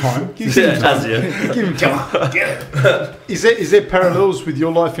 there's still time. Give him time. Is there parallels with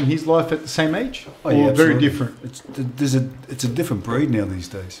your life and his life at the same age? Oh, yeah, or very absolutely. different? It's a different breed now these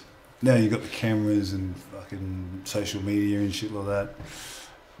days. Now you've got the cameras and fucking social media and shit like that.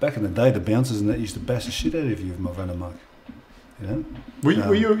 Back in the day, the bouncers and that used to bash the shit out of you if my run amok. You know?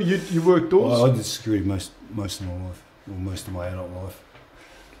 Were you worked doors? Well, I did security most of my life, or most of my adult life.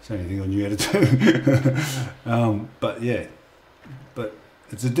 It's the only thing I knew how to do. But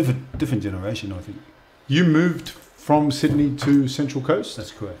it's a different generation, I think. You moved from Sydney to Central Coast?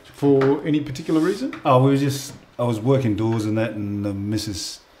 That's correct. For any particular reason? I was working doors and that, and the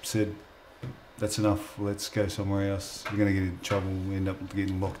missus said, that's enough, let's go somewhere else. You're going to get in trouble, we end up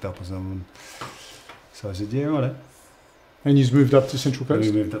getting locked up or something. So I said, yeah, righto. And you've moved up to Central Coast?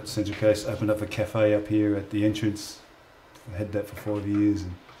 We moved up to Central Coast, opened up a cafe up here at the entrance. I had that for 5 years,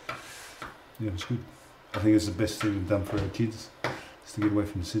 and yeah, it's good. I think it's the best thing we've done for our kids, is to get away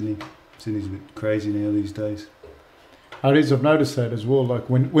from Sydney. Sydney's a bit crazy now these days. It is, I've noticed that as well. Like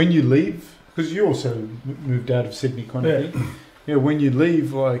when you leave, because you also moved out of Sydney kind of thing. Yeah, when you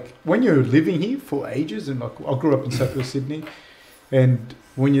leave, like when you're living here for ages, and like I grew up in Southwest Sydney, and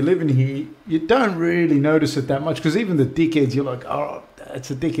when you're living here, you don't really notice it that much, because even the dickheads, you're like, oh, that's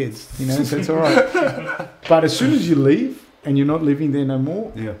a dickheads, you know, so it's all right. But as soon as you leave and you're not living there no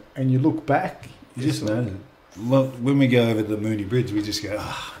more, Yeah. and you look back, You just know it. Well, when we go over the Mooney Bridge, we just go,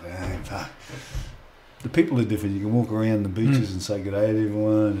 man, fuck. The people are different. You can walk around the beaches and say good day to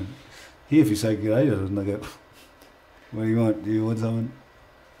everyone. And here, if you say good day to them, they go, what do you want? Do you want something?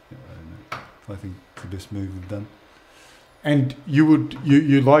 I don't know. I think it's the best move we've done. And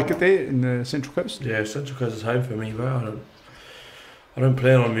you like it there in the Central Coast? Yeah, Central Coast is home for me, bro. I don't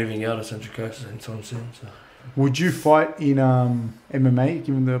plan on moving out of Central Coast anytime soon. So. Would you fight in MMA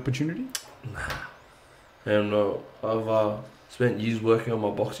given the opportunity? Nah. And I've spent years working on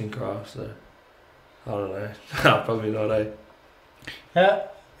my boxing craft, so I don't know. Probably not, eh?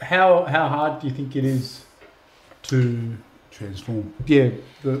 How hard do you think it is to transform. Yeah,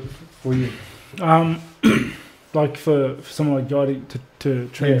 for you. Like for someone like Jai to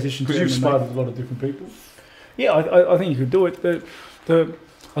transition because to you've MMA. sparred with a lot of different people. Yeah, I think you could do it.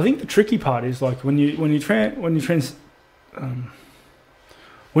 I think the tricky part is like when you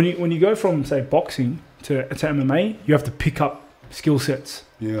go from say boxing to MMA, you have to pick up skill sets.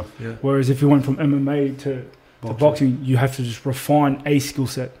 Yeah. Whereas if you went from MMA to boxing, you have to just refine a skill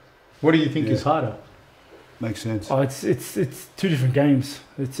set. What do you think is harder? Makes sense. Oh, it's two different games.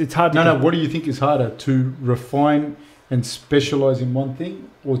 It's hard. No. What do you think is harder, to refine and specialize in one thing,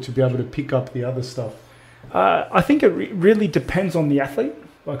 or to be able to pick up the other stuff? I think it really depends on the athlete,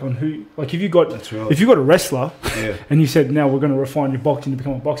 like on who. Like if you got That's right. if you got a wrestler, Yeah. and you said now we're going to refine your boxing to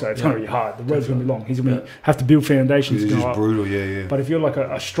become a boxer, it's going to be hard. The road's going to be long. He's going to have to build foundations. It's to go just up. brutal. Yeah. But if you're like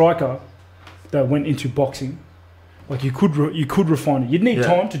a striker that went into boxing, like you could refine it. You'd need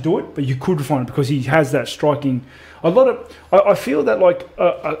time to do it, but you could refine it because he has that striking. I feel that like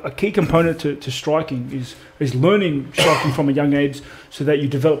a key component to striking is learning striking from a young age, so that you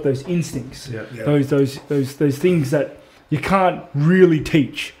develop those instincts, those things that you can't really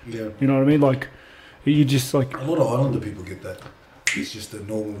teach. Yeah. You know what I mean? Like you just like A lot of Islander people get that. It's just a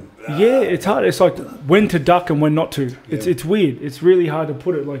normal. it's hard. It's like when to duck and when not to. Yeah. It's weird. It's really hard to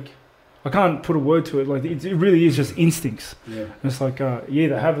put it like. I can't put a word to it. Like it really is just instincts. Yeah. And it's like you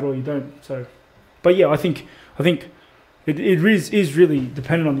either have it or you don't. So, but yeah, I think it is really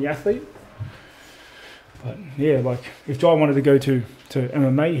dependent on the athlete. But yeah, like if Jai wanted to go to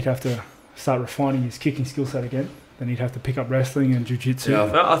MMA, he'd have to start refining his kicking skill set again. Then he'd have to pick up wrestling and jiu-jitsu.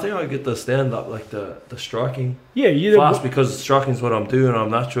 Yeah, I think I get the stand up, like the striking Yeah, fast, because striking is what I'm doing. I'm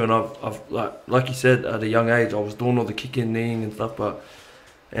natural, and I've like you said, at a young age, I was doing all the kicking, kneeing, and stuff.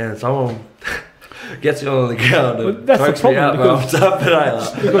 And someone gets me on the ground and chokes me out, bro. That's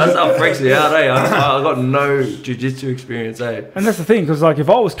how it freaks me out, eh? I got no jiu-jitsu experience, eh? And that's the thing, because like if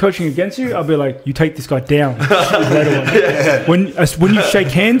I was coaching against you, I'd be like, you take this guy down. When you shake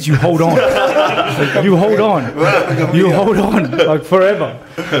hands, you hold on. You hold on. You hold on like forever,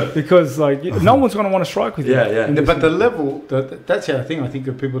 because like no one's gonna want to strike with you. Yeah. But the level, that's the thing I think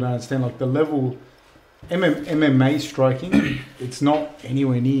that people don't understand. Like the level, MMA striking, it's not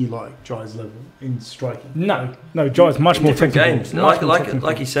anywhere near like Jai's level in striking. No, Jai's much more different technical. games. Much more technical.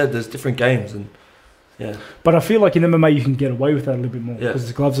 Like you said, there's different games, and yeah. But I feel like in MMA you can get away with that a little bit more because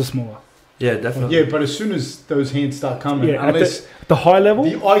the gloves are smaller. Yeah, definitely. Yeah, but as soon as those hands start coming, unless at the high level,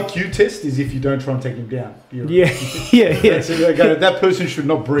 the IQ test is if you don't try and take him down. Yeah. So that person should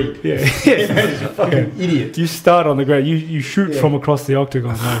not breathe. Yeah. He's a fucking idiot. You start on the ground. You shoot from across the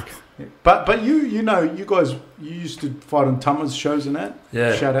octagon. Like. But you know, you guys, you used to fight on Tama's shows and that.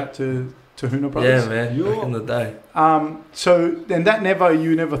 Yeah. Shout out to Huna Brothers. Yeah, man. Back in the day. So then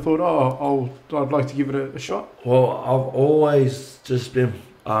you never thought, I'd like to give it a shot. Well, I've always just been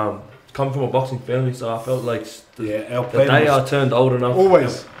come from a boxing family, so I felt like the day I turned old enough.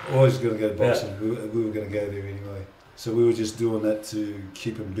 Always going to go to boxing. Yeah. We were going to go there anyway. So we were just doing that to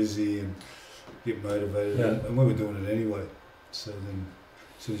keep him busy and get motivated. Yeah. And we were doing it anyway. So then,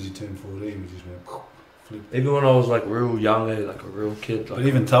 as soon as you turned 14, we just went flip. Even when I was like real young, like a real kid. Like, but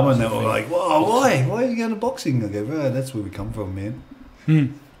even Tama and they were like, "Whoa, why? Why are you going to boxing?" I go, "Bro, that's where we come from, man."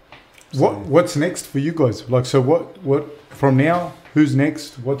 So, what's next for you guys? Like, so what from now? Who's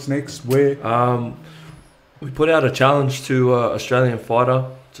next? What's next? Where? We put out a challenge to Australian fighter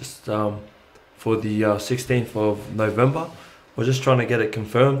just for the 16th of November. We're just trying to get it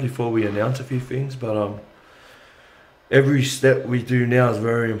confirmed before we announce a few things, but every step we do now is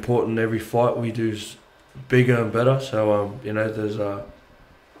very important. Every fight we do is bigger and better. So there's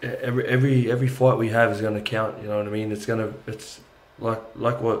every fight we have is going to count. You know what I mean? It's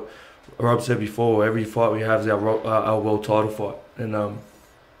like what Rob said before. Every fight we have is our world title fight, and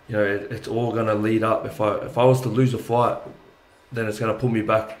it's all going to lead up. If I was to lose a fight, then it's going to pull me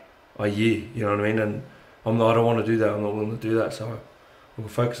back a year. You know what I mean? And I don't want to do that. I'm not willing to do that. So we'll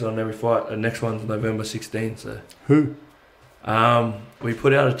focus on every fight. The next one's November 16th. So who? We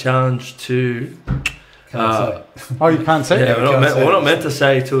put out a challenge to. Can't say. Oh, you can't say. Yeah, we're not meant to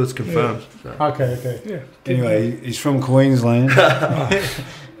say till it's confirmed. Yeah. So. Okay. Yeah. Anyway, he's from Queensland,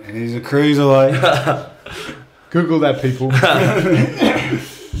 and he's a cruiserweight. Google that, people.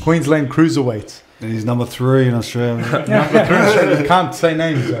 Queensland cruiserweights. And he's number 3 in Australia. Number 3 in Australia. Can't say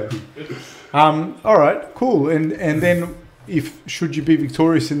names though. All right, cool. And then, should you be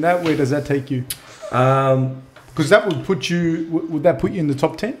victorious in that, where does that take you? Because that would put you. Would that put you in the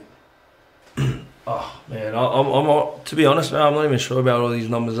top 10? Oh man, I'm to be honest, man, I'm not even sure about all these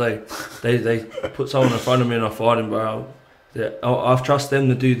numbers. They put someone in front of me and I fight him, bro. I trust them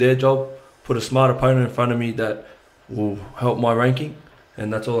to do their job. Put a smart opponent in front of me that will help my ranking,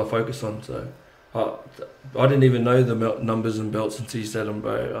 and that's all I focus on. So I didn't even know the numbers and belts until you said them,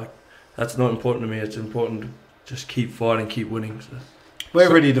 bro. Like, that's not important to me. It's important to just keep fighting, keep winning. So.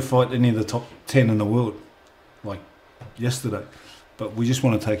 We're ready to fight any of the top 10 in the world, like yesterday. But we just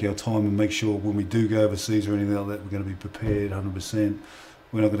want to take our time and make sure when we do go overseas or anything like that, we're going to be prepared 100%.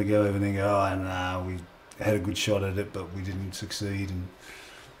 We're not going to go over there and go, oh, nah, we had a good shot at it, but we didn't succeed.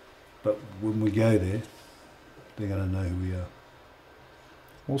 But when we go there, they're going to know who we are.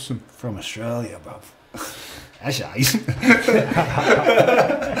 Awesome. From Australia, bruv.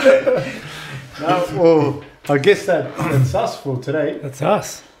 Well, I guess that's us for today. That's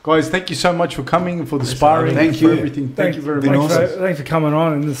us. Guys, thank you so much for coming and for the sparring. Thank and for you. everything. Thank you very much. Thanks for coming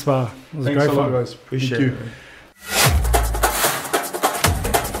on in this spar. It was Thanks great a lot, fun. guys. Appreciate Thank you. it.